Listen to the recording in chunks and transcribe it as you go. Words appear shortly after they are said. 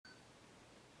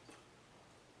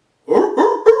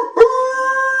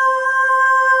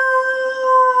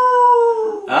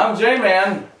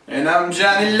I'm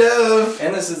Johnny Love.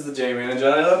 And this is the Jman and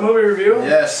Johnny Love movie review.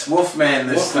 Yes, Wolfman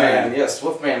this time. Yes,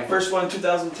 Wolfman. First one in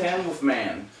 2010,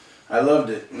 Wolfman. I loved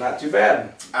it. Not too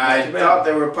bad. I thought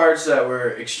there were parts that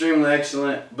were extremely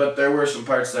excellent, but there were some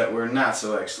parts that were not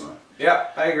so excellent. Yeah,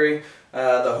 I agree.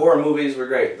 The horror movies were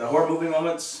great. The horror movie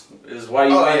moments is why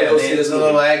you want to go see this movie. The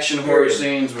little action horror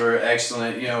scenes were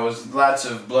excellent. You know, it was lots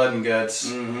of blood and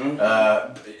guts.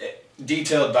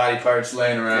 Detailed body parts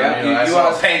laying around. Yeah, I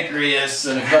saw a pancreas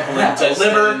and a couple of intestines,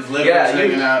 liver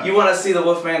hanging out. You want to see the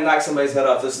Wolfman knock somebody's head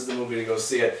off, this is the movie to go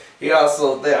see it. He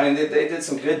also, they did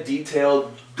some good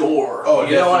detailed gore. Oh,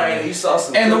 you know what I mean? You saw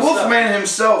some and the good Wolfman stuff.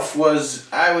 himself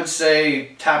was, I would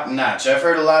say, top notch. I've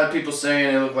heard a lot of people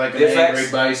saying it looked like an angry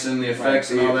bison, the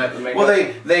effects and all that. Well,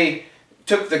 they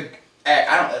took the,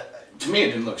 to me,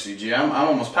 it didn't look CG. I'm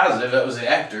almost positive that was the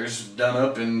actors done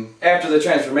up in... After the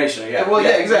transformation, yeah. Well,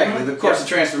 yeah, exactly. Of course, the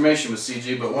transformation was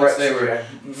CG, but once they were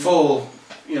full,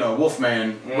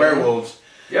 Wolfman werewolves,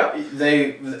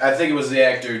 I think it was the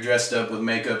actor dressed up with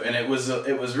makeup, and it was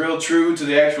real true to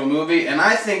the actual movie, and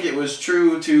I think it was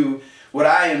true to what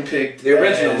I picked. The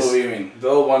original movie, you mean? The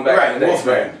old one back in the day.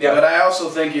 Wolfman. Yeah. But I also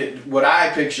think what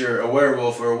I picture a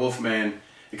werewolf or a Wolfman,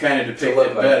 it kind of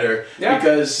depicted better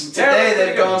because today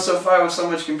they've gone so far with so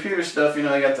much computer stuff. You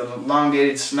know, they got the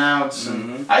elongated snouts,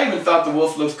 and I even thought the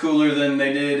wolf looked cooler than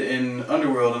they did in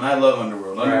Underworld, and I love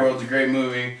Underworld. Underworld's a great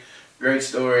movie, great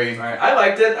story. I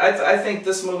liked it. I think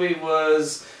this movie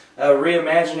was a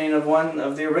reimagining of one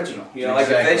of the original. You know, like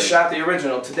if they shot the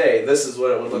original today, this is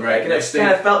what it would look like. And it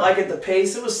kind of felt like at the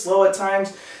pace. It was slow at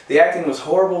times. The acting was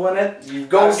horrible in it. You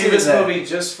go see this movie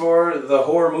just for the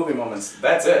horror movie moments.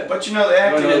 That's it. But you know, the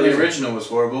acting in the original was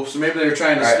horrible, so maybe they were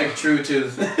trying to stick true to.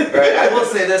 I will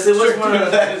say this: it was one of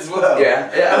that as well.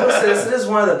 Yeah, I will say this: it is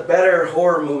one of the better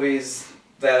horror movies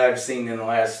that I've seen in the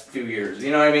last few years.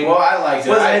 You know what I mean? Well, I liked it.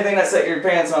 It wasn't anything that set your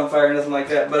pants on fire or nothing like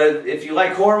that. But if you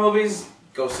like horror movies,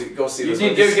 go see this.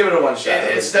 Give it a one shot.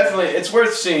 It's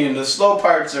worth seeing. The slow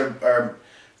parts are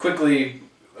quickly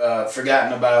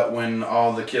forgotten about when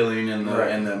all the killing and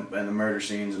the murder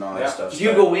scenes and all that stuff.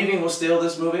 Hugo Weaving will steal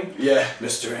this movie. Yeah,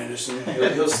 Mr. Anderson.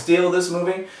 He'll steal this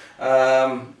movie.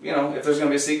 You know, if there's going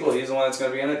to be a sequel, he's the one that's going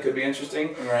to be in it. Could be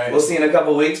interesting. Right. We'll see in a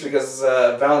couple weeks because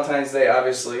Valentine's Day,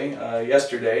 obviously,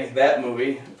 yesterday, that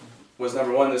movie was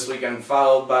 #1 this weekend,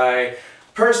 followed by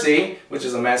Percy, which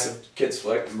is a massive kids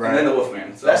flick, and then the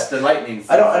Wolfman. So that's the lightning.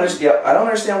 I don't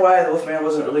understand why the Wolfman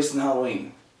wasn't released in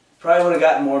Halloween. Probably would have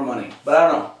gotten more money, but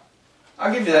I don't know.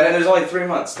 I'll give you that. I mean, there's only 3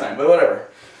 months time, but whatever.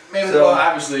 Maybe. Well,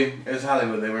 obviously, it was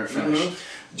Hollywood. They weren't finished.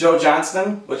 Joe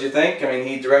Johnston, what'd you think? I mean,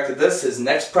 he directed this. His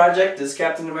next project is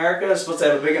Captain America. He's supposed to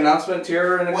have a big announcement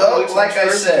here in a couple weeks. Like I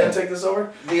said, he's gonna take this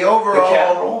over. The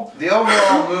overall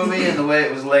movie and the way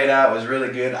it was laid out was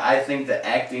really good. I think the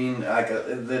acting,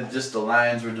 just the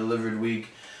lines were delivered weak.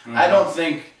 I don't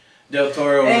think Del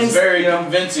Toro was very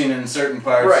convincing in certain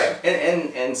parts. Right,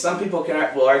 and some people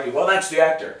will argue, well, that's the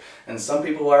actor. And some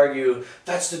people argue,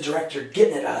 that's the director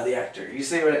getting it out of the actor. You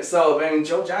see what so, I mean,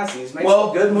 Joe Johnston, he's made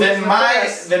some good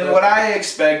movies. Then what I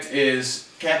expect is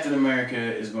Captain America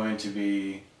is going to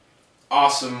be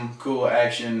awesome, cool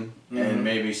action, and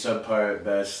maybe subpar at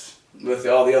best. With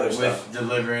all the other stuff. With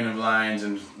delivering of lines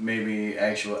and maybe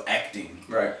actual acting.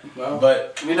 Right. Well,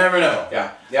 but we never know.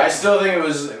 Yeah. I still think it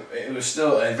was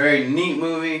still a very neat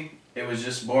movie. It was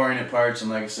just boring at parts and,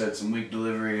 like I said, some weak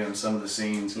delivery on some of the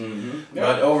scenes.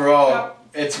 But overall,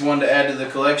 it's one to add to the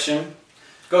collection.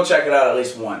 Go check it out at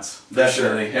least once.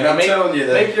 Definitely. And I'm telling you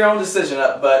that. Make your own decision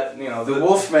up, but, you know. The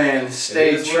Wolfman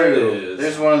stayed true.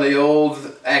 There's one of the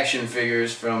old action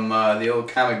figures from the old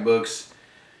comic books.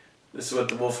 This is what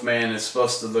the Wolfman is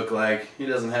supposed to look like. He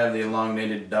doesn't have the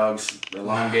elongated dog snout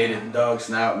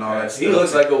and all that stuff. He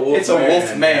looks like a wolf. It's a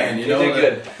Wolfman, you know. He did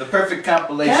good. The perfect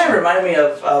compilation. Kind of remind me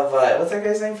of what's that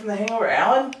guy's name from The Hangover?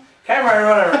 Alan? Kind of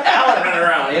remind me of Alan running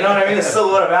around. You know what I mean? The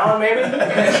silhouette of Alan, maybe.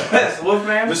 That's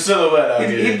Wolfman. The silhouette.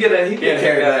 He'd get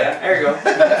hair. There you go.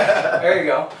 There you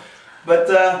go. But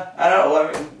I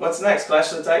don't know. What's next?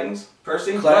 Clash of the Titans?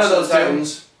 Percy? Clash of those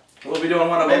Titans. We'll be doing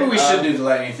one of them. Maybe we should do The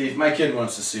Lightning Thief. My kid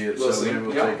wants to see it, so maybe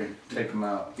we'll take him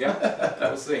out. Yeah,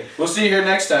 we'll see. We'll see you here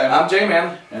next time. I'm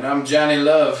Jman. And I'm Johnny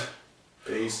Love.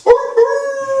 Peace.